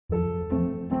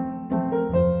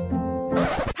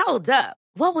Hold up.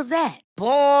 What was that?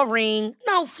 Boring.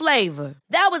 No flavor.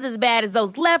 That was as bad as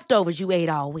those leftovers you ate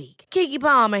all week. Keke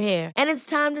Palmer here, and it's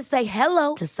time to say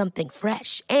hello to something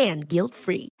fresh and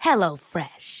guilt-free. Hello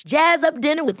Fresh. Jazz up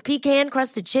dinner with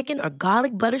pecan-crusted chicken or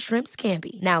garlic butter shrimp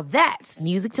scampi. Now that's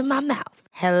music to my mouth.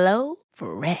 Hello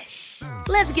Fresh.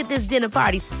 Let's get this dinner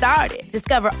party started.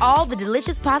 Discover all the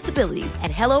delicious possibilities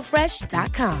at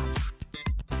hellofresh.com.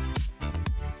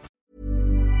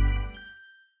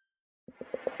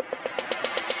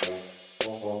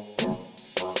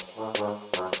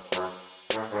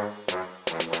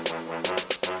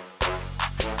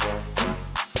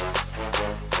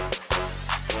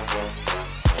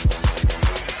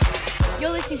 You're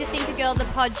listening to Think a Girl, the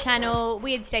pod channel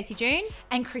with Stacey June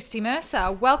and Christy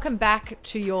Mercer. Welcome back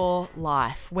to your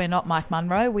life. We're not Mike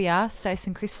Munro. We are Stacey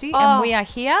and Christy, and we are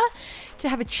here to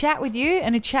have a chat with you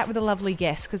and a chat with a lovely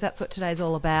guest, because that's what today's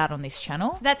all about on this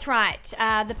channel. That's right.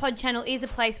 The pod channel is a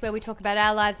place where we talk about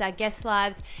our lives, our guests'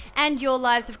 lives, and your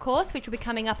lives, of course, which will be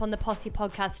coming up on the Posse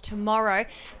podcast tomorrow.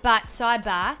 But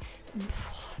sidebar,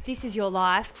 this is your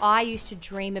life. I used to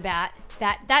dream about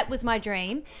that. That was my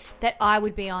dream, that I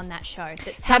would be on that show.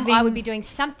 That I would be doing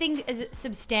something as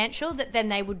substantial that then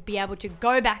they would be able to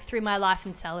go back through my life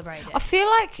and celebrate it. I feel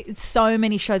like so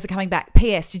many shows are coming back.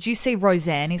 P.S. Did you see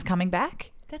Roseanne is coming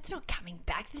back? That's not coming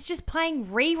back. It's just playing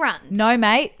reruns. No,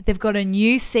 mate. They've got a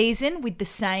new season with the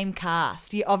same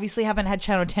cast. You obviously haven't had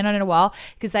Channel 10 on in a while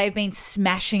because they've been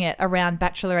smashing it around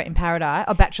Bachelorette in Paradise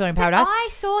or Bachelor in Paradise. I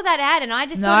saw that ad and I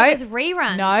just thought it was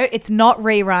reruns. No, it's not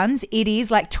reruns. It is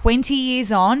like 20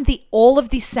 years on. All of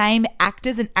the same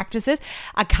actors and actresses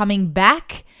are coming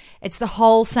back. It's the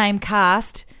whole same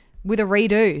cast with a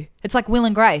redo. It's like Will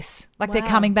and Grace. Like they're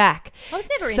coming back. I was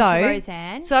never into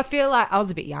Roseanne. So I feel like I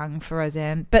was a bit young for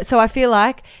Roseanne. But so I feel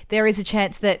like there is a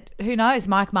chance that, who knows,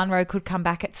 Mike Munro could come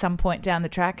back at some point down the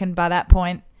track, and by that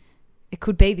point it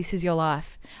could be This Is Your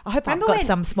Life. I hope I've got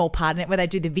some small part in it where they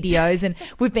do the videos and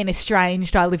we've been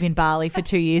estranged. I live in Bali for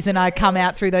 2 years and I come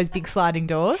out through those big sliding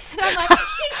doors. And I'm like,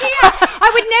 she's here.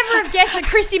 I would never have guessed that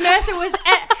Christy Mercer was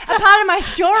a part of my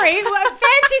story.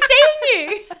 Fancy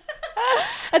seeing you.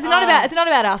 It's not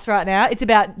about us right now. It's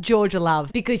about Georgia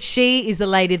Love, because she is the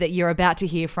lady that you're about to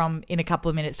hear from in a couple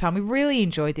of minutes' time. We really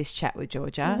enjoyed this chat with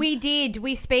Georgia. We did.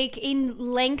 We speak in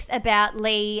length about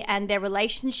Lee and their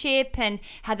relationship and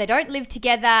how they don't live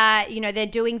together. You know, they're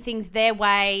doing things their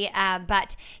way,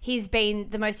 but he's been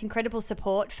the most incredible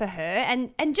support for her,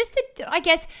 and just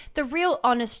the real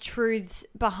honest truths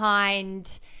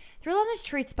behind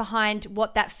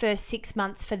what that first 6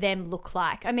 months for them look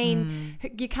like. I mean,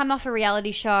 you come off a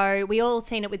reality show. We all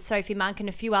seen it with Sophie Monk and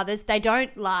a few others. They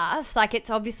don't last. Like,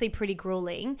 it's obviously pretty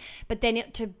grueling. But then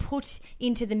to put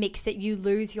into the mix that you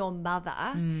lose your mother,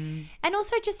 and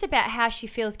also just about how she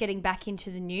feels getting back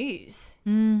into the news.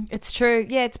 It's true.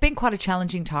 Yeah, it's been quite a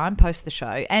challenging time post the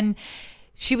show. And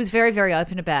she was very, very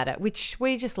open about it, which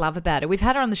we just love about her. We've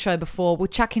had her on the show before. We'll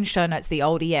chuck in show notes the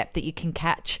oldie app that you can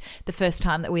catch the first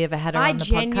time that we ever had her on the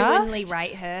podcast. I genuinely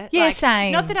rate her. Yeah,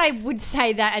 same. Not that I would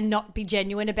say that and not be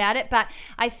genuine about it, but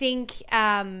I think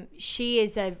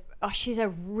she's a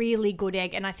really good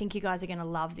egg, and I think you guys are going to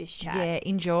love this chat. Yeah,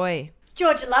 enjoy.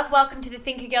 Georgia Love, welcome to the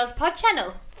Think a Girls pod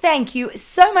channel. Thank you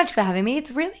so much for having me. It's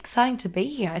really exciting to be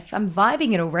here. I'm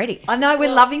vibing it already. I know,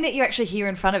 we're loving that you're actually here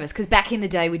in front of us, because back in the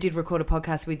day we did record a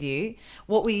podcast with you.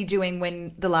 What were you doing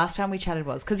when the last time we chatted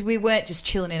was? Because we weren't just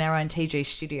chilling in our own TG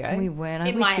studio. We weren't. I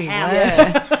in wish my we house.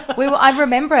 were. I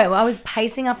remember it. I was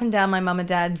pacing up and down my mum and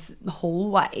dad's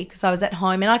hallway because I was at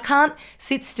home and I can't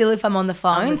sit still if I'm on the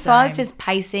phone. So I was just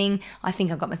pacing. I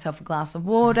think I got myself a glass of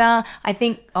water. I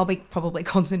think I'll be probably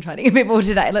concentrating a bit more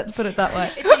today. Let's put it that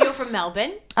way. So you're from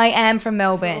Melbourne? I am from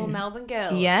Melbourne. All Melbourne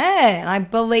girls. Yeah, and I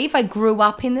believe I grew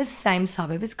up in the same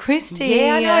suburb as Christy.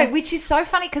 Yeah, I know, which is so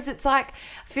funny because it's like,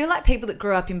 I feel like people that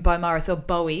grew up in Beaumaris, or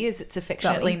Bowie as it's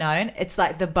affectionately known, it's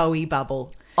like the Bowie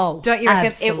bubble. Oh, don't you reckon?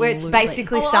 Absolutely. It's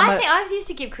basically summer. I used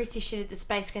to give Christy shit at the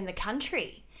Space in the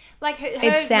country. Like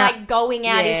her like going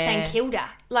out is St Kilda.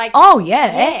 Like, oh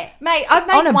yeah, mate. I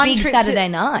made on a one big trip Saturday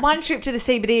night. One trip to the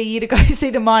CBD a year to go see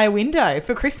the Maya Window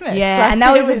for Christmas. Yeah, like, and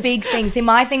that was a big thing. See,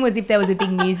 my thing was if there was a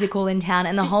big musical in town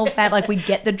and the whole like we'd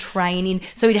get the train in,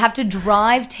 so we'd have to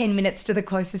drive 10 minutes to the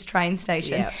closest train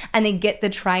station and then get the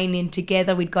train in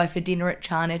together. We'd go for dinner at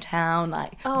Chinatown.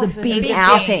 Like, it was a big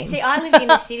outing. See, I live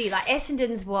in a city. Like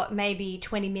Essendon's maybe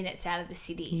 20 minutes out of the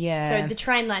city. Yeah. So the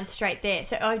train line's straight there.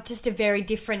 So just a very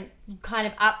different kind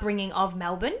of upbringing of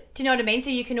Melbourne. Do you know what I mean? So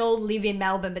you can all live in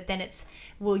Melbourne, but then it's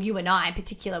well, you and I in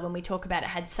particular, when we talk about it,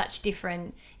 had such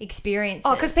different experiences.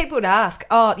 Oh, because people would ask,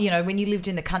 when you lived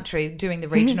in the country doing the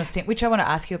regional stint, which I want to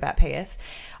ask you about, PS.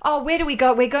 Oh, where do we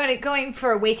go? We're going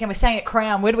for a weekend. We're staying at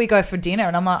Crown. Where do we go for dinner?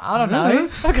 And I'm like, I don't know.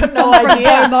 I've got no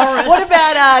idea. Morris. What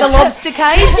about the Lobster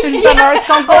Cave in St. Morris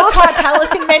Concourse? Thai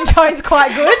Palace in Mentone's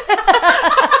quite good.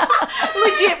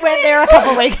 Legit went there a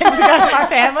couple of weekends ago with my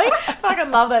family. Fucking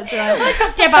love that joke.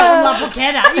 Step up from La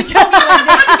Boqueta. You tell me when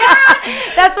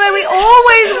That's where we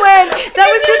always went. That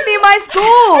was just near my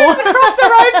school. It's across the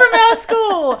road from our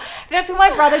school. That's where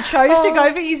my brother chose to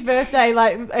go for his birthday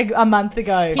like a month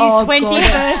ago. His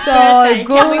 21st so birthday.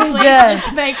 good. Can we please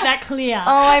just make that clear?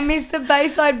 Oh, I missed the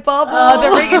Bayside Bubble. Oh, the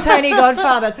rigatoni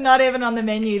Godfather. It's not even on the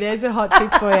menu. There's a hot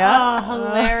tip for you.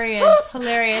 Oh,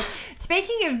 hilarious.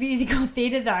 Speaking of musical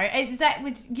theatre, though,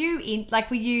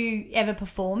 were you ever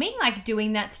performing, like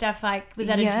doing that stuff? Like, was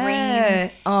that a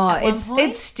dream? Oh,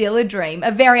 it's still a dream,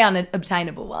 a very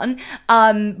unobtainable one.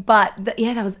 But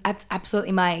that was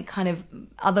absolutely my kind of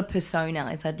other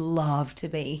persona. Is I'd love to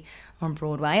be on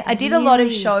Broadway. I did a lot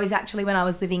of shows actually when I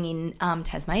was living in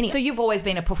Tasmania. So you've always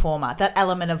been a performer, that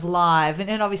element of live,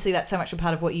 and obviously that's so much a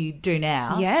part of what you do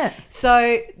now. Yeah.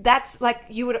 So that's like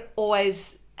you would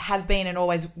always have been and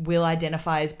always will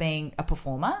identify as being a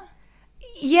performer?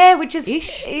 Yeah, which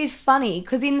is funny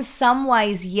because in some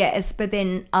ways, yes, but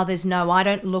then others no. I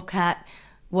don't look at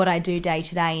what I do day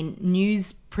to day in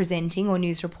news presenting or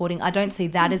news reporting. I don't see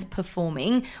that as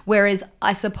performing, whereas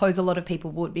I suppose a lot of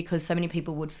people would because so many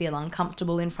people would feel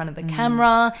uncomfortable in front of the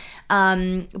camera.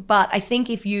 But I think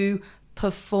if you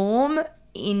perform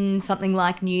in something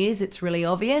like news, it's really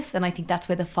obvious, and I think that's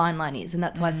where the fine line is, and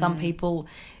that's why some people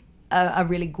are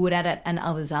really good at it and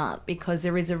others aren't, because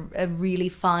there is a really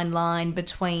fine line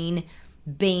between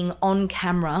being on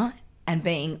camera and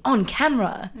being on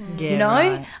camera, you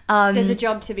know? Right. There's a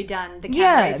job to be done. The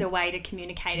camera is a way to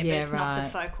communicate it, but it's not the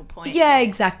focal point. Yeah,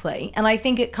 exactly. And I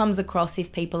think it comes across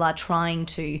if people are trying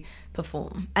to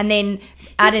perform. And then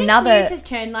add another... news has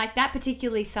turned like that,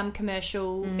 particularly some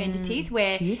commercial entities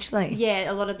where... Hugely.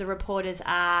 Yeah, a lot of the reporters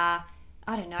are...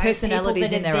 I don't know,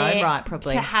 personalities in their own right,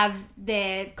 probably, to have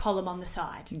their column on the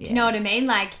side. Do you know what I mean?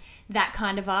 Like that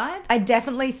kind of vibe. I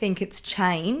definitely think it's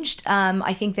changed.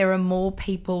 I think there are more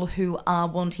people who are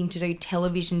wanting to do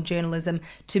television journalism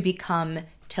to become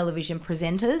television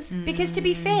presenters. Because to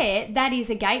be fair, that is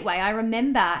a gateway. I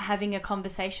remember having a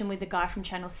conversation with a guy from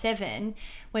Channel 7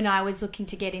 when I was looking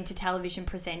to get into television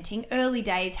presenting. Early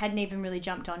days, hadn't even really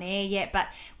jumped on air yet, but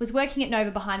was working at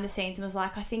Nova behind the scenes and was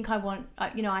like, I think I want,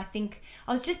 I think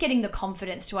I was just getting the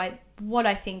confidence to what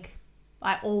I think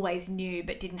I always knew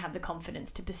but didn't have the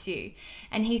confidence to pursue.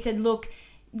 And he said, look,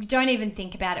 don't even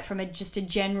think about it from just a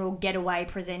general getaway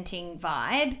presenting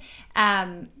vibe.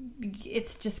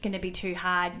 It's just going to be too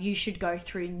hard. You should go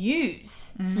through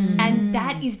news. And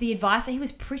that is the advice. He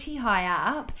was pretty high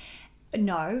up.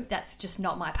 No, that's just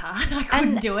not my path. I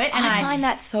couldn't do it. And I find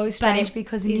that so strange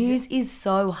because news is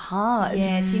so hard.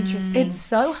 Yeah, it's interesting. It's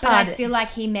so hard. But I feel like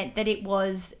he meant that it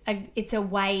was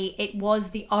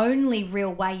the only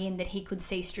real way in that he could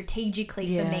see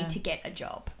strategically for me to get a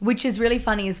job. Which is really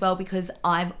funny as well because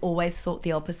I've always thought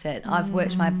the opposite. I've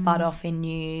worked my butt off in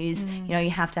news. You know, you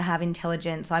have to have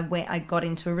intelligence. I got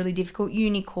into a really difficult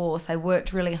uni course. I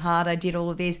worked really hard. I did all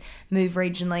of this, moved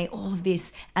regionally, all of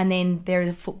this. And then there are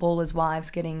the footballers'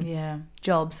 wives getting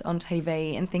jobs on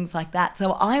TV and things like that.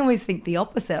 So I always think the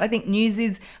opposite. I think news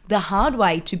is the hard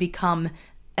way to become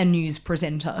a news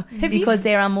presenter because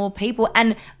there are more people,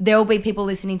 and there will be people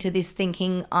listening to this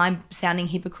thinking I'm sounding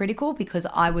hypocritical because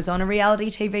I was on a reality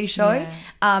TV show.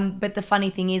 But the funny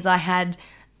thing is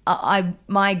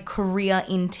my career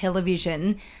in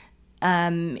television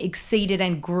exceeded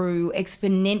and grew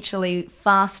exponentially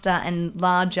faster and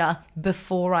larger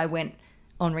before I went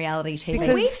on reality TV.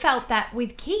 Because we felt that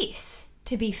with Kiss,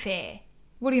 to be fair.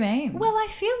 What do you mean? Well, I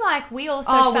feel like we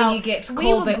also felt when you get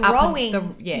we were growing.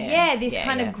 This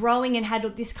kind of growing and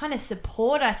had this kind of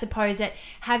support, I suppose, that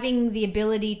having the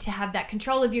ability to have that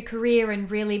control of your career and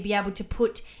really be able to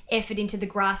put effort into the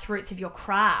grassroots of your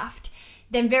craft,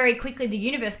 then very quickly the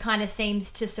universe kind of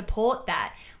seems to support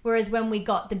that. Whereas when we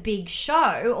got the big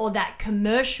show or that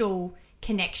commercial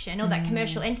connection or that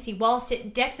commercial entity, whilst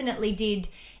it definitely did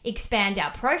expand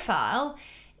our profile,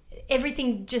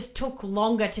 everything just took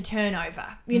longer to turn over.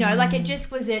 You know, like it just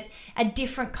was a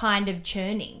different kind of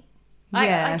churning.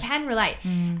 I can relate.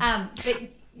 But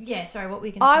yeah, sorry, what were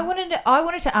you going to say? I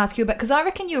wanted to ask you about, because I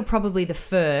reckon you were probably the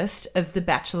first of the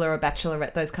Bachelor or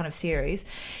Bachelorette, those kind of series,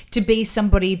 to be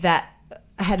somebody that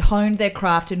had honed their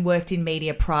craft and worked in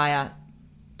media prior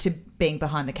to being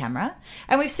behind the camera.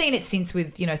 And we've seen it since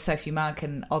with, Sophie Monk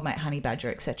and Old Mate Honey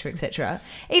Badger, et cetera,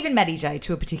 even Maddie J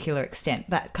to a particular extent,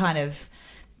 that kind of,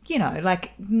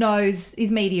 knows,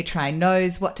 is media trained,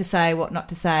 knows what to say, what not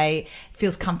to say,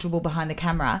 feels comfortable behind the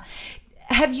camera.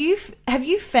 Have you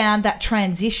found that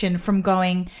transition from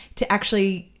going to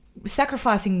actually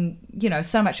sacrificing,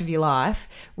 so much of your life,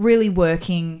 really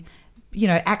working,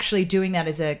 actually doing that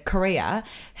as a career?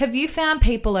 Have you found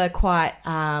people are quite,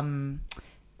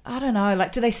 I don't know,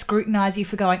 do they scrutinise you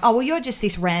for going, oh, well, you're just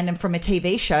this random from a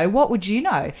TV show. What would you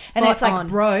know? And it's like,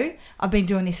 bro, I've been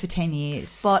doing this for 10 years.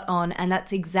 Spot on. And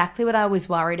that's exactly what I was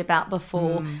worried about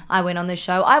before I went on the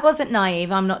show. I wasn't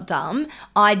naive. I'm not dumb.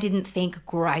 I didn't think,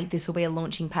 great, this will be a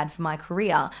launching pad for my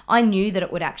career. I knew that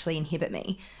it would actually inhibit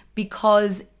me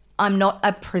because I'm not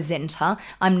a presenter.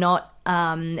 I'm not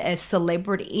a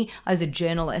celebrity. I was a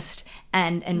journalist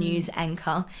and a news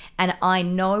anchor, and I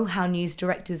know how news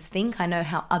directors think. I know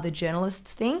how other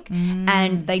journalists think,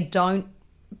 and they don't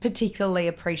particularly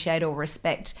appreciate or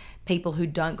respect people who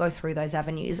don't go through those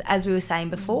avenues. As we were saying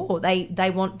before,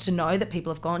 they want to know that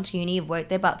people have gone to uni, have worked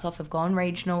their butts off, have gone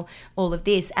regional, all of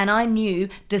this. And I knew,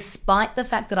 despite the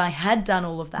fact that I had done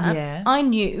all of that, I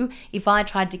knew if I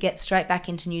tried to get straight back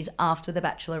into news after The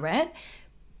Bachelorette,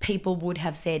 people would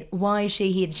have said, why is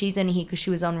she here? She's only here because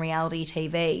she was on reality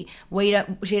TV.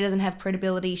 She doesn't have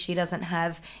credibility. She doesn't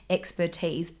have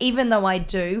expertise. Even though I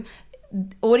do,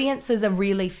 audiences are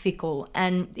really fickle.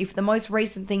 And if the most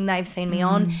recent thing they've seen me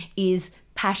on is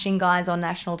Passion Guys on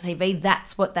national TV,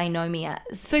 that's what they know me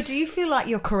as. So do you feel like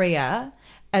your career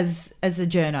as a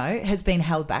journo has been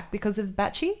held back because of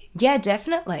Batchy? Yeah,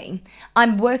 definitely.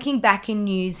 I'm working back in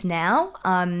news now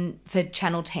for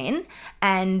Channel 10,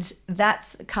 and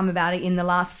that's come about in the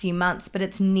last few months, but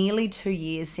it's nearly 2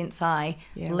 years since I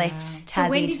left Tassie to do Bachelorette. So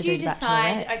when did you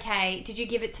decide, okay, did you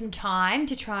give it some time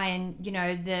to try and,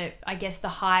 the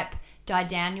hype died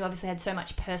down? You obviously had so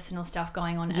much personal stuff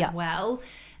going on as well.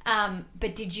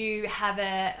 But did you have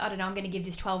I'm going to give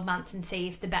this 12 months and see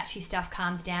if the Batchy stuff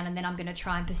calms down, and then I'm going to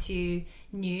try and pursue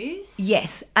news?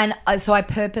 Yes. And so I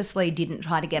purposely didn't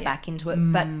try to get back into it.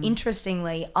 But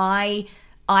interestingly, I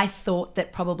thought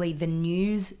that probably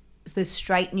the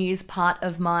straight news part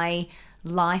of my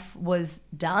life was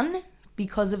done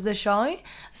because of the show.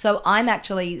 So I'm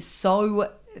actually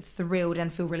so thrilled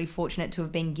and feel really fortunate to have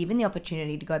been given the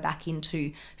opportunity to go back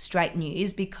into straight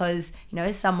news because,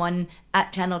 someone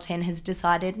at Channel 10 has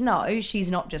decided, no,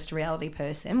 she's not just a reality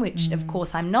person, which of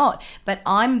course I'm not, but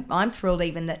I'm thrilled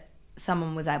even that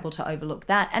someone was able to overlook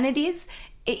that. And it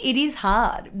is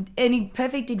hard. A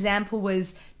perfect example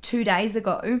was 2 days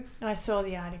ago. I saw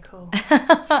the article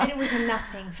and it was a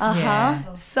nothing for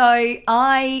me. So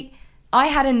I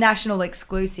had a national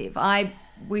exclusive.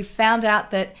 We found out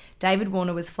that David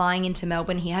Warner was flying into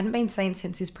Melbourne. He hadn't been seen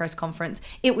since his press conference.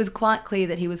 It was quite clear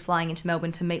that he was flying into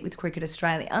Melbourne to meet with Cricket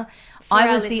Australia. For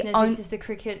our listeners, this is the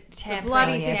cricket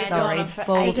tampering. It's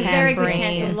a very good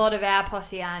chance a lot of our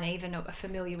posse aren't even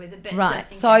familiar with it. But right.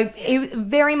 So it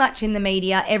very much in the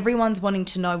media. Everyone's wanting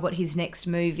to know what his next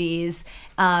move is.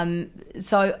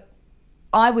 So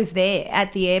I was there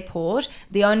at the airport,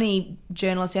 the only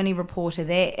journalist, the only reporter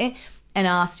there, and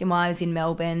asked him why I was in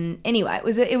Melbourne. Anyway,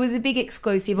 it was a big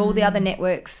exclusive. All the other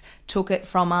networks took it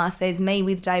from us. There's me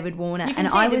with David Warner. You can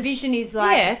and see I the was, vision is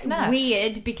it's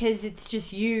weird because it's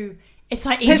just you. It's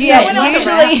like usually there's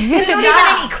not even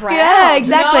any crowd. Yeah,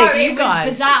 exactly. No, it was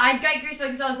bizarre. I got goosebumps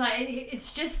because I was like,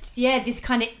 it's just this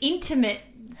kind of intimate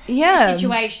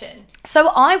situation. So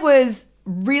I was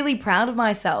really proud of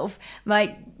myself.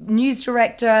 My news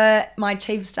director, my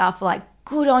chief staff were like,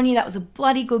 good on you. That was a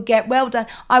bloody good get. Well done.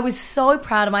 I was so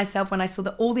proud of myself when I saw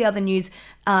that all the other news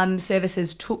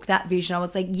services took that vision. I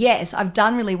was like, yes, I've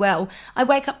done really well. I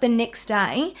wake up the next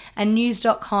day and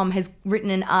news.com has written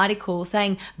an article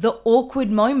saying the awkward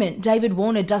moment David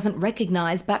Warner doesn't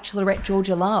recognise Bachelorette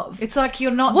Georgia Love. It's like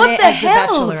you're not what there the as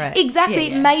hell? the Bachelorette. Exactly.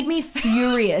 Yeah. It made me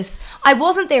furious. I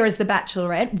wasn't there as the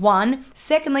Bachelorette, one.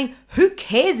 Secondly, who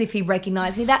cares if he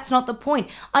recognised me? That's not the point.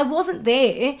 I wasn't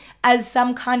there as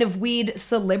some kind of weird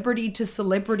celebrity to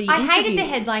celebrity interview. I hated the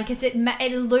headline because it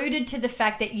alluded to the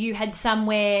fact that you had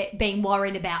somewhere been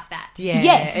worried about that. Yeah,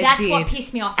 yes, that's what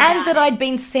pissed me off about and that I'd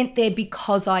been sent there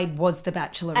because I was the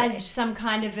Bachelorette. As some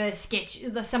kind of a sketch,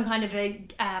 some kind of a,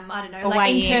 I don't know, a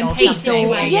like intern piece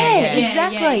situation. Yeah,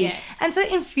 exactly. Yeah. And so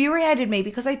it infuriated me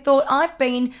because I thought I've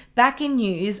been back in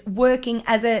news working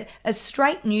as a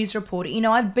straight news reporter.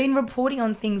 I've been reporting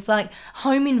on things like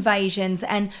home invasions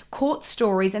and court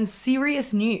stories and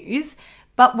serious news.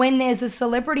 But when there's a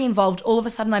celebrity involved, all of a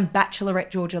sudden I'm Bachelorette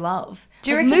Georgia Love.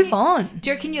 Do you reckon move on. Do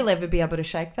you reckon you'll ever be able to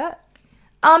shake that?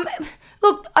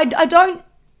 Look, I don't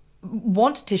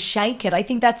want to shake it. I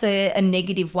think that's a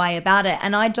negative way about it.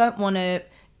 And I don't want to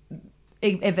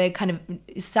ever kind of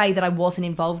say that I wasn't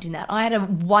involved in that. I had a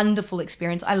wonderful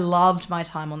experience. I loved my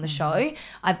time on the show.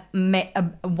 I've met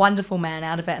a wonderful man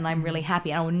out of it, and I'm really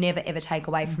happy, and I will never, ever take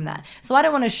away from that. So I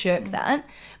don't want to shirk that,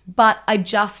 but I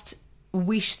just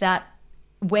wish that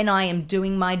when I am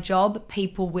doing my job,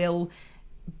 people will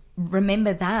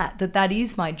remember that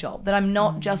is my job, that I'm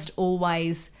not just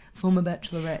always former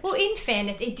bachelorette. Well, in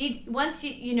fairness, it did, once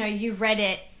you read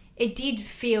it, it did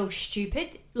feel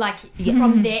stupid, like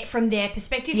from their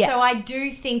perspective. Yeah. So I do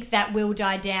think that will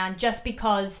die down just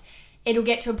because it'll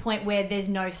get to a point where there's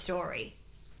no story.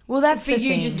 Well, that's for the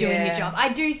you thing. just doing your job.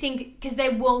 I do think, because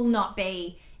there will not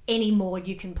be any more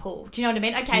you can pull. Do you know what I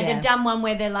mean? Okay, they've done one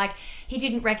where they're like, he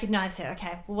didn't recognise her.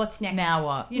 Okay, well, what's next? Now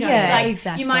what? You know,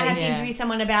 exactly. You might have to interview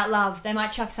someone about love. They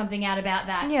might chuck something out about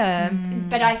that. Yeah.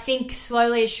 But I think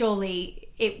slowly, surely,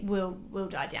 it will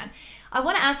die down. I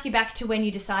want to ask you back to when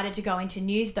you decided to go into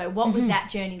news, though. What was that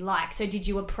journey like? So did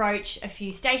you approach a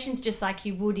few stations just like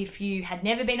you would if you had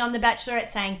never been on The Bachelorette,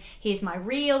 saying, here's my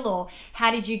reel? Or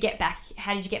how did you get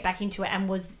back into it, and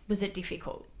was it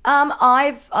difficult?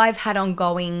 I've had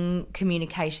ongoing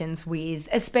communications with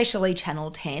especially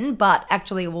Channel 10, but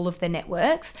actually all of the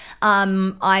networks.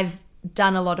 I've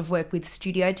done a lot of work with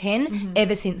Studio 10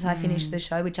 ever since I finished the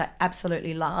show, which I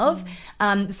absolutely love.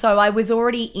 So I was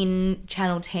already in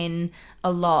Channel 10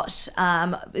 a lot.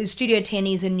 Studio 10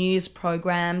 is a news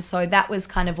program, so that was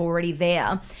kind of already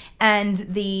there. And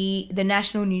the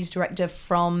national news director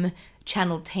from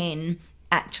Channel 10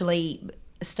 actually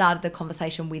started the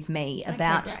conversation with me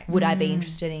about would I be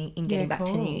interested in getting back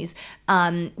to news,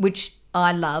 which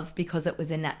I love because it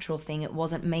was a natural thing. It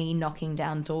wasn't me knocking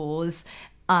down doors.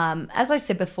 As I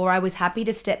said before, I was happy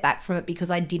to step back from it because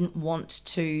I didn't want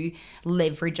to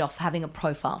leverage off having a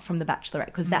profile from The Bachelorette,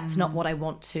 because that's not what I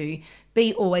want to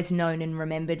be always known and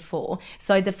remembered for.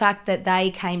 So the fact that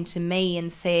they came to me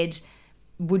and said,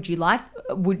 would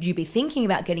you be thinking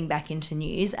about getting back into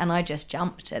news? And I just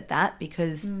jumped at that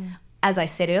because as I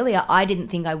said earlier, I didn't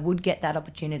think I would get that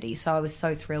opportunity, so I was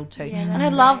so thrilled to. And I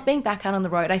love being back out on the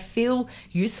road. I feel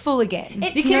useful again.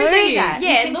 You can see that.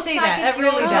 Yeah, you can see like that. It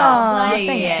really does.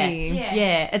 Thank you.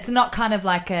 Yeah, it's not kind of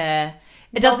like a...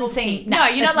 It doesn't seem... No,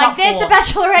 you're not it's like, there's forced. the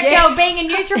Bachelorette girl being a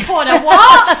news reporter.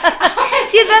 What?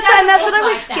 That's what I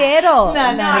was scared of.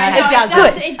 No, it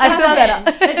doesn't. It I feel better.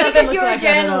 Because you're a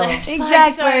journalist.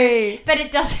 Exactly. But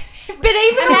it doesn't... But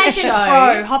even on the show,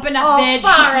 Fro hopping up there,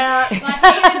 far out.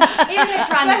 Like even her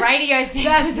trying the radio thing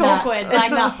was awkward. It's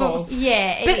Like nutballs.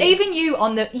 Yeah, but even you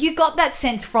got that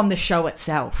sense from the show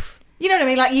itself. You know what I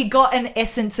mean? Like you got an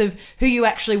essence of who you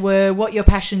actually were, what your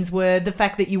passions were, the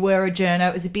fact that you were a journo.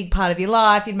 It was a big part of your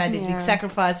life. You'd made these big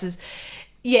sacrifices.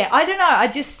 Yeah, I don't know.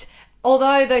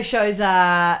 Although those shows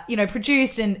are,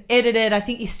 produced and edited, I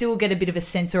think you still get a bit of a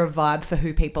sense or a vibe for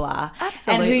who people are.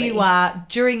 Absolutely. And who you are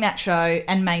during that show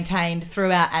and maintained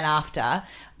throughout and after.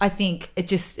 I think it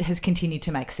just has continued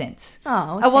to make sense.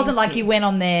 It wasn't like you went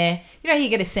on there, you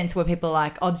get a sense where people are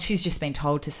like, oh, she's just been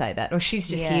told to say that, or she's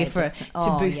just here to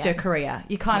boost her career.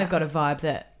 You kind of got a vibe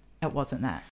that it wasn't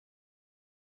that.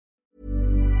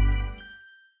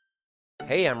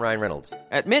 Hey, I'm Ryan Reynolds.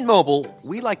 At Mint Mobile,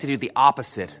 we like to do the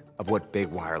opposite of what Big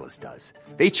Wireless does.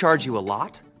 They charge you a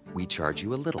lot, we charge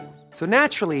you a little. So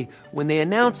naturally, when they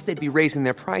announced they'd be raising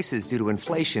their prices due to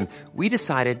inflation, we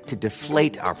decided to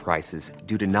deflate our prices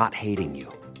due to not hating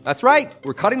you. That's right.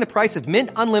 We're cutting the price of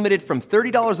Mint Unlimited from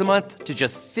 $30 a month to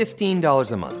just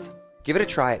 $15 a month. Give it a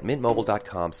try at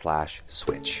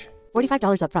mintmobile.com/switch.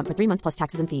 $45 up front for 3 months plus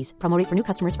taxes and fees. Promo rate for new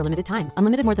customers for limited time.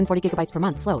 Unlimited more than 40 gigabytes per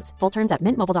month. Slows full terms at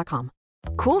mintmobile.com.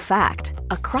 Cool fact,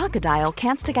 a crocodile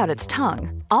can't stick out its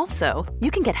tongue. Also, you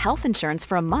can get health insurance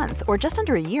for a month or just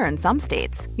under a year in some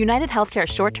states. United Healthcare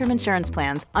short-term insurance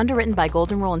plans, underwritten by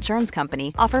Golden Rule Insurance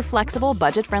Company, offer flexible,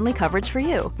 budget-friendly coverage for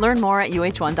you. Learn more at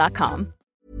uh1.com.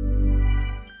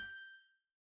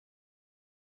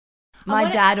 My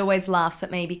dad always laughs at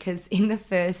me because in the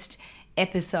first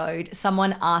episode,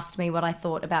 someone asked me what I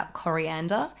thought about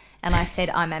coriander. And I said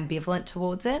I'm ambivalent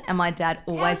towards it. And my dad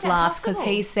always laughs because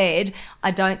he said, I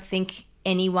don't think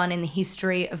anyone in the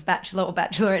history of Bachelor or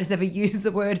Bachelorette has ever used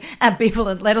the word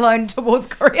ambivalent, let alone towards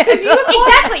coriander.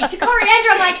 Exactly. To coriander,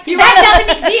 I'm like, that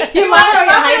doesn't exist. You either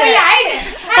love it or you hate it.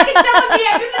 How can someone be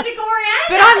ambivalent to coriander?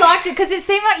 But I liked it because it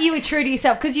seemed like you were true to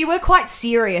yourself, because you were quite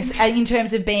serious in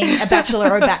terms of being a Bachelor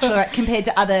or a Bachelorette compared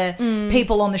to other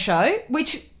people on the show,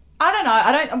 which... I don't know.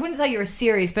 I wouldn't say you're a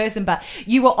serious person, but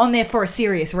you were on there for a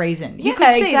serious reason. You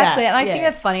could see exactly. that. And I think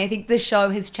that's funny. I think the show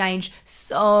has changed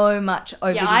so much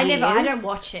over the years. I don't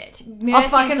watch it. I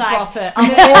fucking froth it.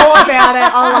 I'm all about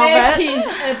it. I love Mercy's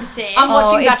obsessed. I'm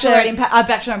watching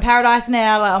Bachelor in Paradise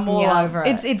now. Like, I'm all over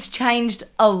it. It's changed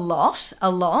a lot.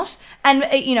 And,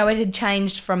 you know, it had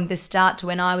changed from the start to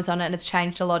when I was on it, and it's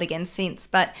changed a lot again since.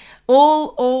 But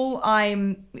all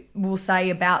I will say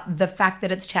about the fact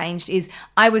that it's changed is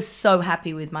I was so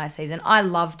happy with my season. I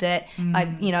loved it.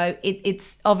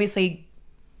 It's obviously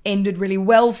ended really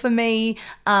well for me.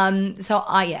 So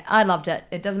I loved it.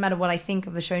 It doesn't matter what I think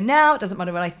of the show now. It doesn't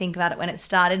matter what I think about it when it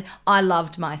started. I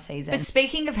loved my season. But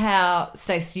speaking of how,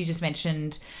 Stacey, you just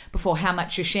mentioned before how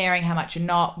much you're sharing, how much you're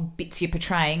not, bits you're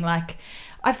portraying, like,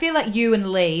 I feel like you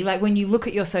and Lee, like when you look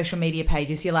at your social media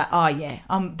pages, you're like, oh yeah,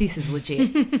 this is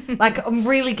legit. Like, I'm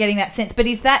really getting that sense. But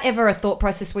is that ever a thought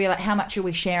process where you're like, how much are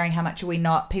we sharing? How much are we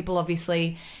not? People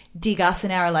obviously dig us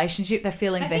in our relationship. They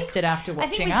feel invested after watching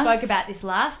us. I think we spoke about this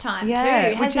last time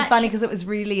too. Which is funny because it was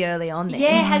really early on then.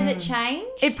 Yeah, has it changed?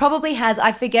 It probably has.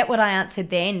 I forget what I answered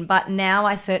then, but now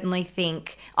I certainly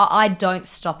think, I don't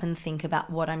stop and think about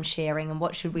what I'm sharing and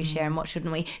what should we share and what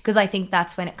shouldn't we, because I think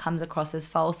that's when it comes across as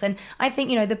false. And I think,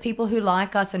 you know, the people who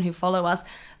like us and who follow us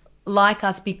like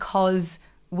us because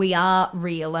we are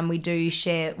real and we do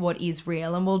share what is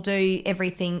real, and we'll do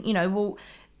everything, you know, we'll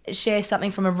share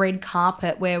something from a red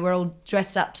carpet where we're all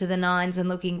dressed up to the nines and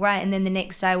looking great, and then the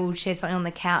next day we'll share something on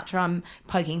the couch or I'm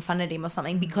poking fun at him or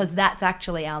something, because that's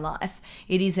actually our life.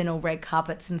 It isn't all red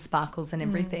carpets and sparkles and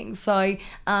everything. So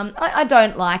I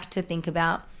don't like to think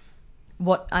about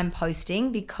what I'm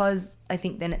posting, because I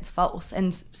think then it's false,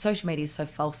 and social media is so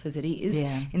false as it is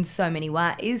in so many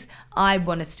ways. I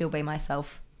want to still be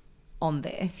myself on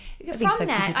there. I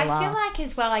feel like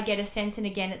as well I get a sense, and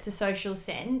again it's a social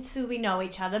sense, so we know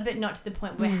each other but not to the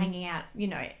point where we're hanging out, you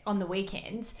know, on the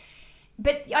weekends,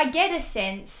 but I get a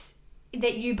sense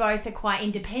that you both are quite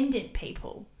independent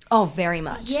people. Oh, very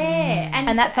much. Yeah.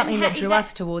 And that's something that drew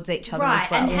us towards each other as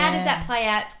well. And how does that play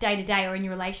out day to day or in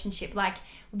your relationship? Like,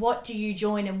 what do you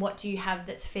join and what do you have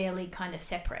that's fairly kind of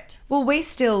separate? Well, we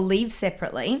still live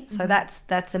separately, so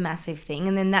that's a massive thing.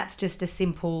 And then that's just a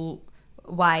simple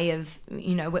way of,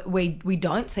 you know, we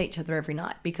don't see each other every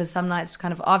night, because some nights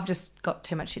kind of I've just got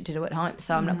too much shit to do at home,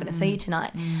 so I'm not going to see you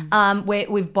tonight.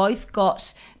 We've both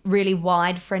got really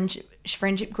wide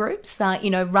friendship groups, you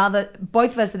know, rather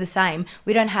both of us are the same.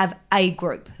 We don't have a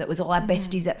group that was all our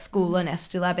besties at school and are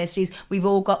still our besties. We've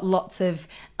all got lots of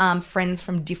friends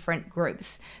from different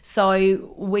groups,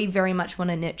 so we very much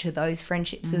want to nurture those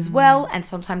friendships as well, and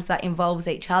sometimes that involves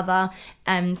each other,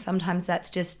 and sometimes that's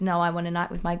just, no, I want a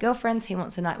night with my girlfriends, he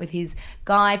wants a night with his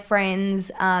guy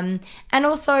friends, and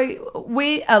also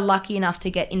we are lucky enough to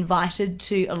get invited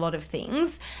to a lot of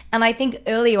things, and I think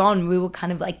earlier on we were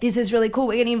kind of like, this is really cool,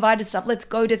 we're getting invited to stuff, let's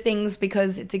go to things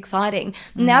because it's exciting.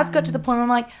 Now it's got to the point where I'm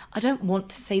like, I don't want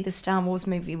to see the Star Wars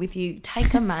movie with you,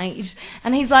 take a mate.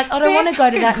 And he's like, I don't want to go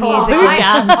to that music. I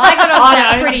got on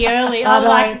that pretty early. I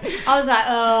was like,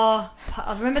 oh,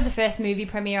 I remember the first movie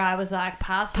premiere, I was like,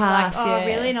 pass, like, oh, yeah.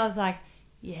 Really? And I was like,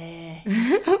 yeah.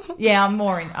 Yeah, I'm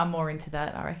more into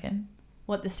that, I reckon.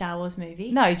 What, the Star Wars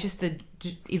movie? No, just the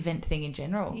event thing in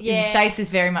general. Yeah. Stacey's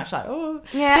very much like, oh.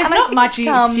 Yeah. There's not much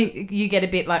you get a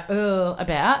bit like,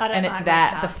 about. And it's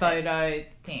the photo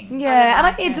thing. Yeah. And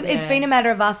I think it's been a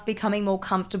matter of us becoming more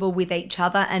comfortable with each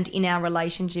other and in our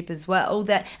relationship as well.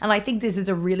 And I think this is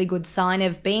a really good sign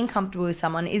of being comfortable with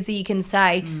someone, is that you can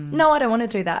say, no, I don't want to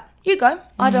do that. You go.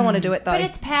 I don't want to do it though. But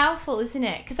it's powerful, isn't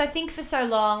it? Because I think for so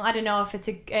long, I don't know if it's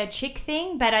a chick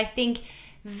thing, but I think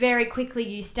very quickly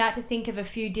you start to think of a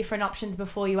few different options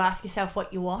before you ask yourself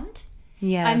what you want.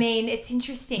 Yeah. I mean, it's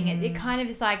interesting. It kind of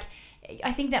is like,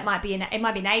 I think that might be an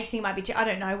age thing, it might be, I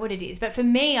don't know what it is. But for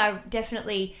me, I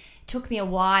definitely took me a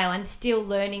while and still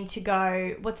learning to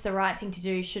go, what's the right thing to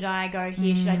do? Should I go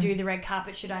here? Should I do the red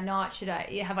carpet? Should I not?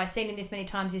 Have I seen him this many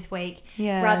times this week?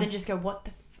 Yeah. Rather than just go, what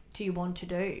the do you want to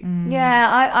do?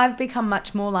 Yeah, I've become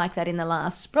much more like that in the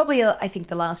last, probably I think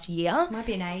the last year. Might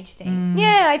be an age thing.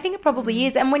 Yeah, I think it probably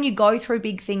is. And when you go through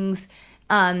big things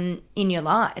in your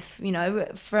life, you know,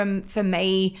 for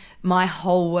me, my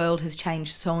whole world has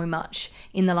changed so much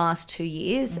in the last 2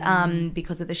 years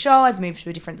because of the show. I've moved to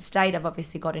a different state. I've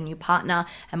obviously got a new partner,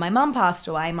 and my mum passed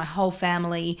away. My whole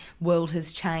family world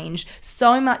has changed.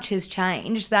 So much has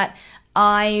changed that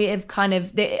I have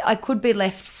I could be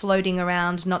left floating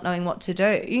around not knowing what to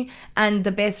do, and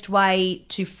the best way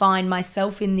to find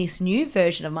myself in this new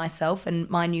version of myself and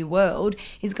my new world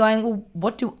is going, well,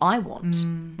 what do I want?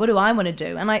 What do I want to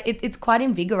do? And it's quite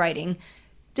invigorating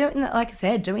doing that. Like I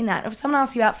said, doing that. If someone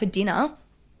asks you out for dinner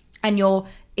and you're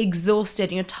exhausted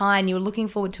and you're tired and you're looking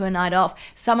forward to a night off,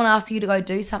 someone asks you to go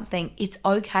do something, it's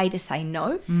okay to say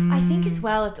no. I think as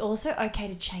well it's also okay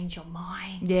to change your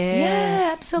mind. Yeah,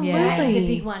 absolutely. That's a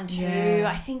big one too.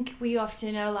 Yeah. I think we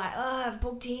often are like, oh, I've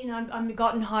booked in, I'm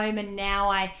gotten home and now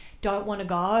I don't want to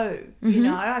go. You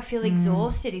know, I feel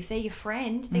exhausted. If they're your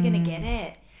friend, they're going to get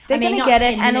it. They're going to get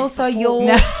it, and also you're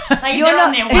like you're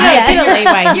not. You're Bit of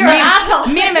leeway. You're an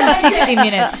asshole. Minimum 60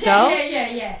 minutes, doll.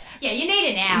 Yeah, you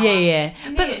need an hour. Yeah.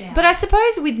 You need an hour. But I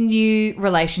suppose with new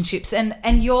relationships,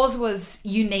 and yours was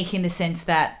unique in the sense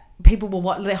that people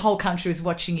were the whole country was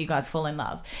watching you guys fall in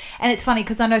love. And it's funny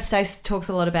because I know Stace talks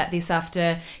a lot about this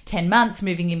after 10 months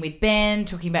moving in with Ben,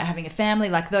 talking about having a family,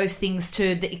 like those things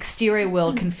to the exterior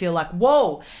world can feel like,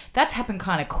 whoa, that's happened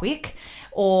kind of quick.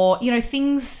 Or, you know,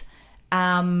 things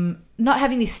not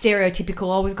having this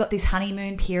stereotypical, oh, we've got this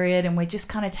honeymoon period and we're just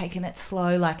kind of taking it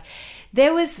slow. Like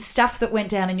there was stuff that went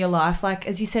down in your life, like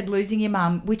as you said, losing your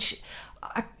mum, which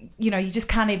you know, you just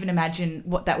can't even imagine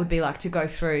what that would be like to go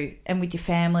through, and with your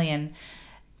family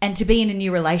and to be in a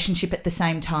new relationship at the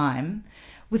same time.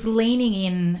 Was leaning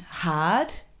in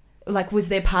hard? Like, was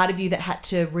there part of you that had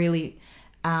to really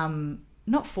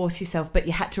not force yourself, but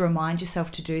you had to remind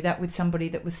yourself to do that with somebody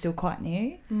that was still quite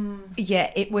new?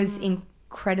 Yeah, it was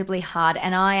incredibly hard,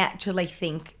 and I actually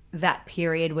think that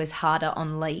period was harder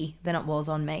on Lee than it was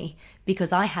on me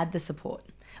because I had the support.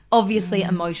 Obviously,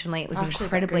 emotionally, it was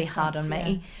incredibly hard on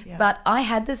me, but I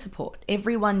had the support.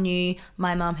 Everyone knew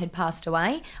my mum had passed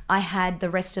away. I had the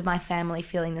rest of my family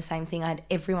feeling the same thing. I had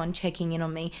everyone checking in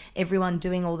on me, everyone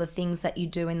doing all the things that you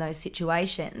do in those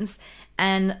situations.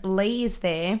 And Lee is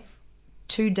there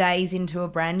 2 days into a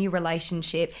brand new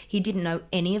relationship. He didn't know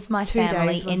any of my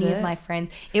family, any of my friends.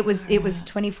 It was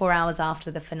 24 hours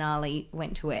after the finale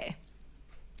went to air,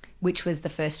 which was the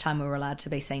first time we were allowed to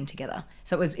be seen together.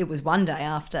 So it was 1 day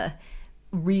after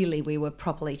really we were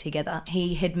properly together.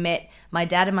 He had met my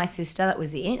dad and my sister, that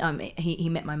was it. He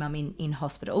met my mum in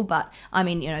hospital, but I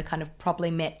mean, you know, kind of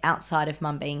properly met outside of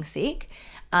mum being sick.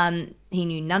 He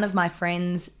knew none of my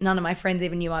friends. None of my friends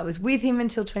even knew I was with him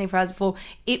until 24 hours before.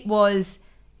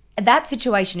 That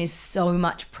situation is so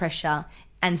much pressure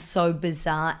and so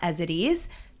bizarre as it is,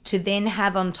 to then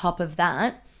have on top of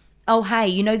that, oh, hey,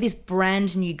 you know, this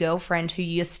brand new girlfriend who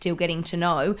you're still getting to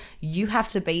know, you have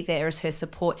to be there as her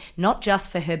support, not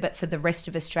just for her, but for the rest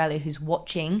of Australia who's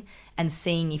watching and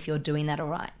seeing if you're doing that all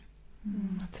right.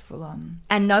 That's full on.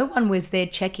 And no one was there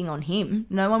checking on him.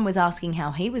 No one was asking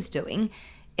how he was doing.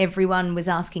 Everyone was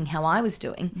asking how I was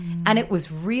doing. And it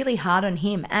was really hard on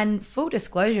him. And full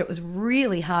disclosure, it was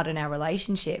really hard on our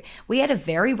relationship. We had a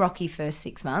very rocky first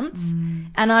 6 months.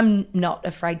 And I'm not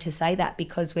afraid to say that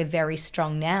because we're very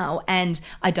strong now. And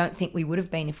I don't think we would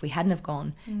have been if we hadn't have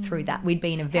gone through that. We'd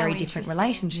be in a very different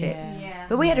relationship. Yeah.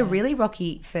 But we had a really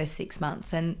rocky first 6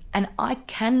 months. And I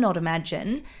cannot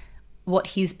imagine what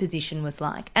his position was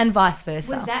like, and vice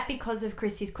versa. Was that because of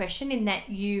Christy's question, in that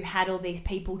you had all these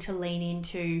people to lean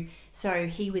into, so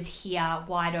he was here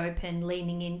wide open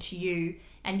leaning into you,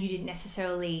 and you didn't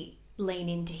necessarily lean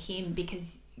into him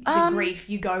because the grief,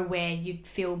 you go where you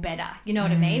feel better, you know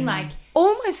what I mean? Like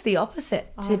almost the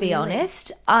opposite, to be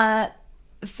honest.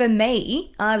 For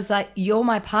me, I was like, you're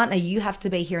my partner, you have to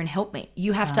be here and help me.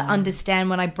 You have to understand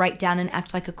when I break down and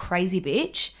act like a crazy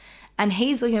bitch. And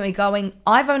he's looking at me going,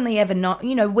 I've only ever not,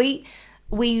 you know,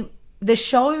 the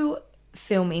show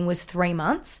filming was 3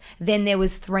 months. Then there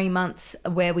was 3 months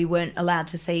where we weren't allowed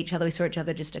to see each other. We saw each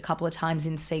other just a couple of times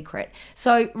in secret.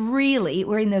 So really,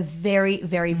 we're in the very,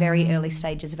 very, very early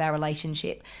stages of our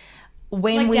relationship.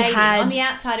 When like we dating. had On the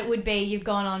outside, it would be you've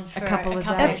gone on for a couple of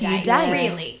a few days. days.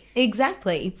 Really?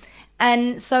 Exactly.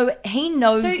 And so he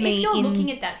knows So me. if you're looking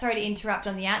at that, sorry to interrupt,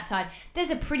 on the outside, there's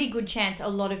a pretty good chance a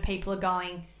lot of people are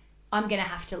going, I'm going to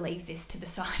have to leave this to the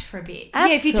side for a bit. Yeah,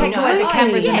 if you take away the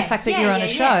cameras and the fact that you're on a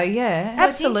show, So it's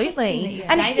absolutely. interesting that you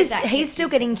And say that he's still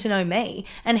getting to know me.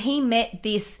 And he met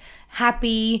this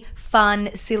happy,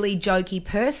 fun, silly, jokey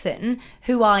person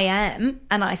who I am,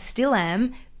 and I still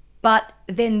am. But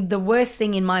then the worst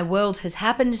thing in my world has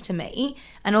happened to me,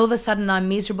 and all of a sudden I'm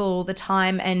miserable all the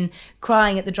time and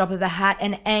crying at the drop of the hat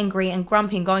and angry and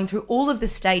grumpy and going through all of the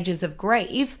stages of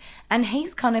grief. And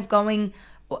he's kind of going,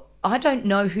 I don't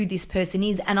know who this person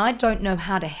is, and I don't know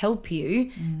how to help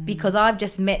you because I've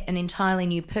just met an entirely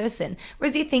new person.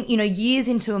 Whereas you think, you know, years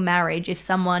into a marriage, if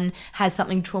someone has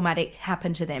something traumatic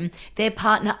happen to them, their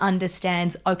partner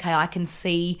understands, okay, I can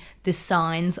see the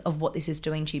signs of what this is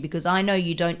doing to you, because I know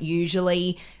you don't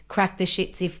usually crack the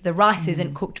shits if the rice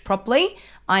isn't cooked properly.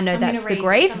 I know that's the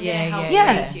grief.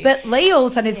 Yeah. But Lee all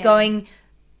of a sudden is going,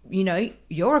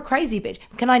 you're a crazy bitch.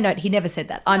 Can I note, he never said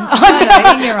that.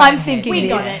 I'm thinking we this.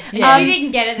 got it. If you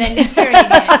didn't get it, then you're an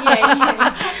idiot.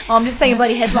 Yeah. I'm just saying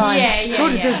bloody headline.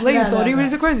 Georgia says Lee thought he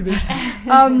was a crazy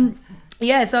bitch.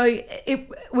 So it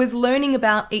was learning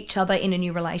about each other in a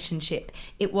new relationship.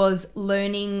 It was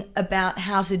learning about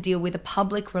how to deal with a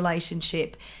public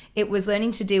relationship. It was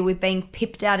learning to deal with being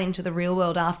pipped out into the real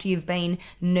world after you've been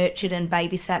nurtured and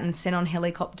babysat and sent on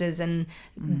helicopters and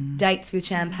dates with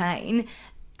champagne.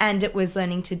 And it was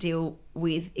learning to deal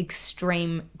with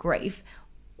extreme grief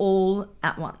all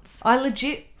at once. I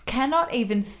legit cannot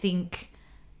even think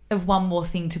of one more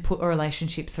thing to put a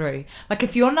relationship through. Like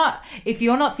if you're not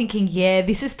thinking,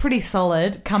 this is pretty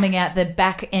solid coming out the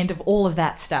back end of all of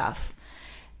that stuff.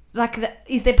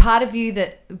 Is there part of you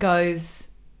that goes,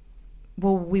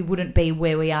 well, we wouldn't be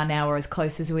where we are now or as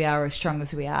close as we are or as strong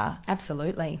as we are?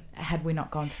 Absolutely. Had we not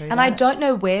gone through that. And I don't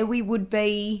know where we would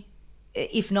be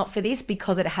if not for this,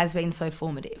 because it has been so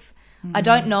formative. I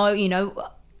don't know,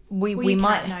 we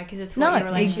might know because it's what your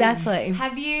relationship. Exactly.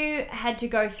 Have you had to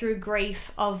go through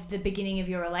grief of the beginning of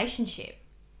your relationship?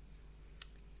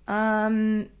 We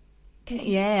never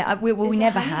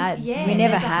had. Yeah, we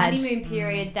never had. had. A honeymoon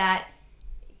period that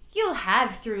you'll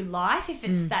have through life if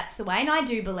it's that's the way, and I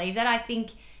do believe that. I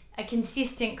think a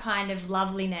consistent kind of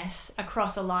loveliness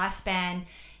across a lifespan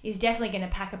is definitely going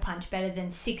to pack a punch better than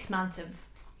 6 months of.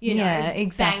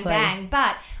 Exactly. Bang, bang.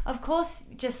 But of course,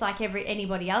 just like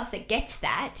anybody else that gets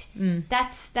that,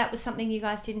 that was something you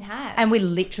guys didn't have. And we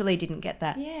literally didn't get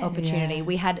that opportunity.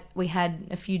 Yeah. We had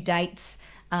a few dates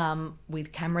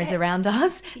with cameras around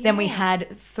us. Yeah. Then we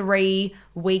had 3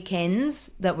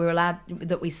 weekends that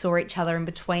we saw each other in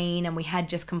between, and we had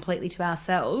just completely to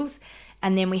ourselves.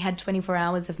 And then we had 24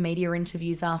 hours of media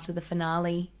interviews after the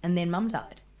finale, and then Mum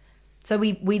died. So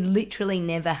we literally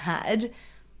never had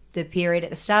the period at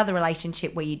the start of the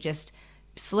relationship where you just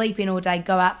sleep in all day,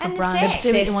 go out for brunch,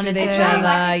 do what you want to do. It's all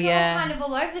kind of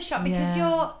all over the shop because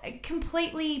you're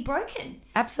completely broken.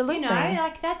 Absolutely.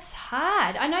 That's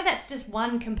hard. I know that's just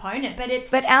one component,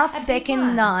 but our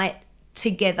second night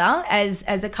together as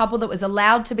a couple that was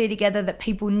allowed to be together, that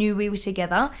people knew we were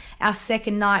together, our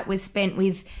second night was spent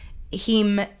with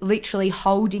him literally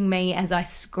holding me as I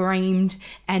screamed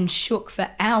and shook for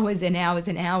hours and hours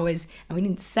and hours, and we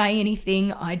didn't say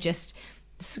anything. I just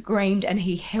screamed and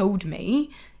he held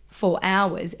me for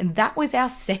hours, and that was our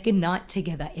second night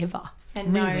together ever.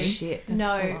 And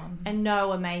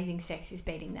no amazing sex is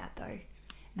beating that though.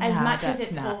 As much as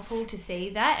it's awful to see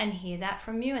that and hear that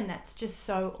from you, and that's just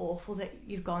so awful that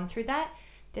you've gone through that,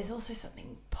 there's also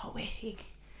something poetic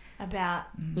about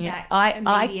that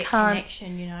immediate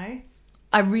connection,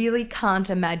 I really can't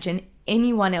imagine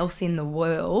anyone else in the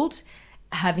world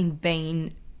having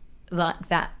been like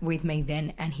that with me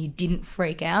then, and he didn't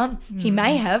freak out. He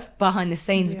may have behind the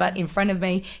scenes, but in front of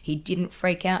me, he didn't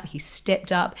freak out. He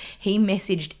stepped up. He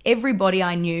messaged everybody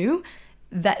I knew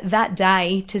that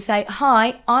day to say,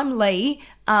 hi, I'm Lee.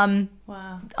 I'm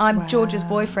George's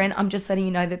boyfriend. I'm just letting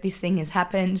you know that this thing has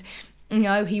happened.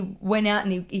 He went out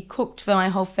and he cooked for my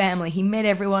whole family. He met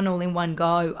everyone all in one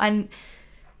go. And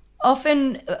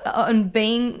often on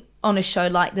being on a show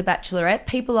like The Bachelorette,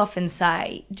 people often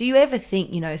say, do you ever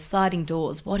think, sliding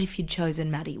doors, what if you'd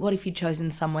chosen Maddie? What if you'd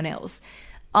chosen someone else?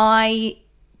 I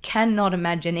cannot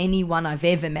imagine anyone I've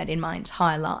ever met in my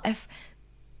entire life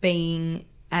being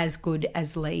as good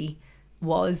as Lee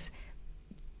was,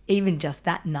 even just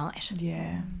that night.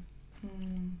 Yeah.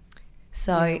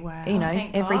 So,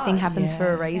 everything happens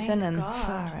for a reason, and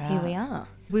here we are.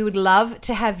 We would love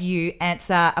to have you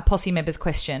answer a Posse member's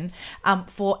question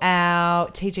for our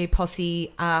TG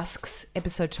Posse Asks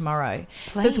episode tomorrow.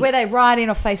 Please. So it's where they write in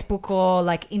on Facebook or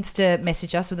Insta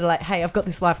message us where they're like, hey, I've got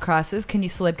this live crisis. Can you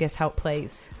celeb guest help,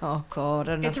 please? Oh, God.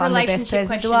 I don't know if I'm the best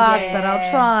person to ask, but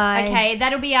I'll try. Okay,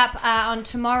 that'll be up on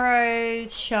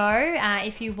tomorrow's show.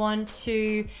 If you want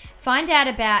to find out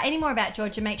any more about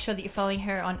Georgia, make sure that you're following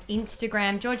her on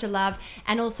Instagram, Georgia Love,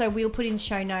 and also we'll put in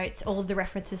show notes all of the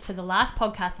references to the last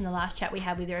podcast and the last chat we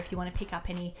had with her if you want to pick up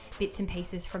any bits and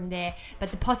pieces from there.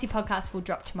 But the Posse podcast will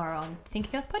drop tomorrow on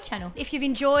Think Girls Pod channel. If you've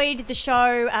enjoyed the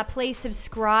show, please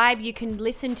subscribe. You can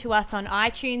listen to us on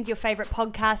iTunes, your favourite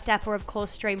podcast app, or of course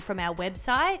stream from our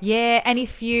website. Yeah, and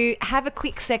if you have a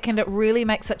quick second, it really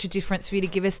makes such a difference for you to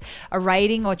give us a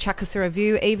rating or chuck us a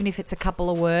review, even if it's a couple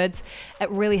of words.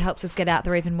 It really helps helps us get out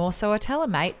there even more. So tell a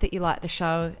mate that you like the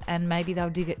show and maybe they'll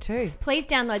dig it too. Please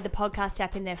download the podcast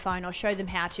app in their phone or show them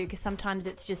how to, because sometimes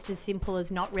it's just as simple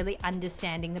as not really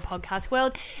understanding the podcast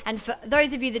world. And for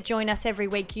those of you that join us every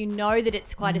week, you know that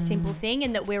it's quite a simple thing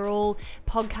and that we're all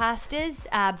podcasters,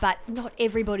 but not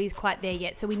everybody's quite there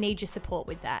yet. So we need your support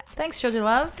with that. Thanks, Georgia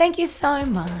Love. Thank you so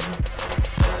much.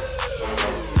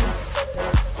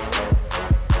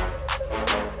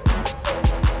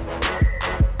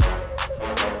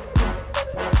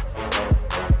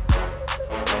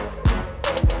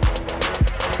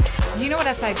 You know what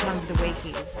our favourite time of the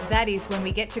week is? That is when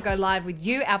we get to go live with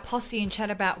you, our posse, and chat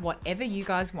about whatever you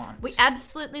guys want. We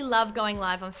absolutely love going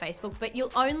live on Facebook, but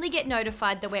you'll only get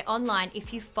notified that we're online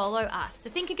if you follow us, the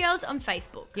Thinker Girls, on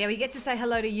Facebook. Yeah, we get to say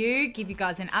hello to you, give you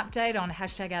guys an update on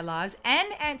 #OurLives, and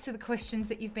answer the questions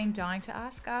that you've been dying to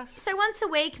ask us. So once a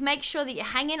week, make sure that you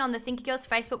hang in on the Thinker Girls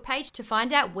Facebook page to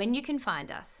find out when you can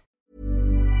find us.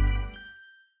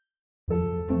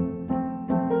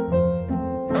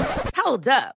 Hold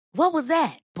up. What was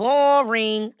that?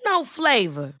 Boring. No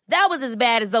flavor. That was as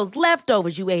bad as those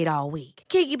leftovers you ate all week.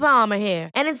 Keke Palmer here,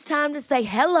 and it's time to say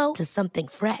hello to something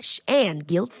fresh and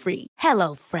guilt-free.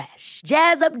 Hello Fresh.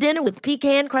 Jazz up dinner with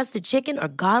pecan-crusted chicken or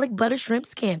garlic butter shrimp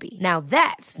scampi. Now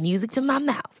that's music to my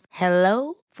mouth.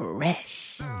 Hello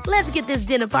Fresh. Let's get this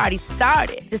dinner party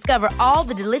started. Discover all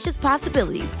the delicious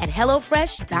possibilities at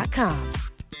HelloFresh.com.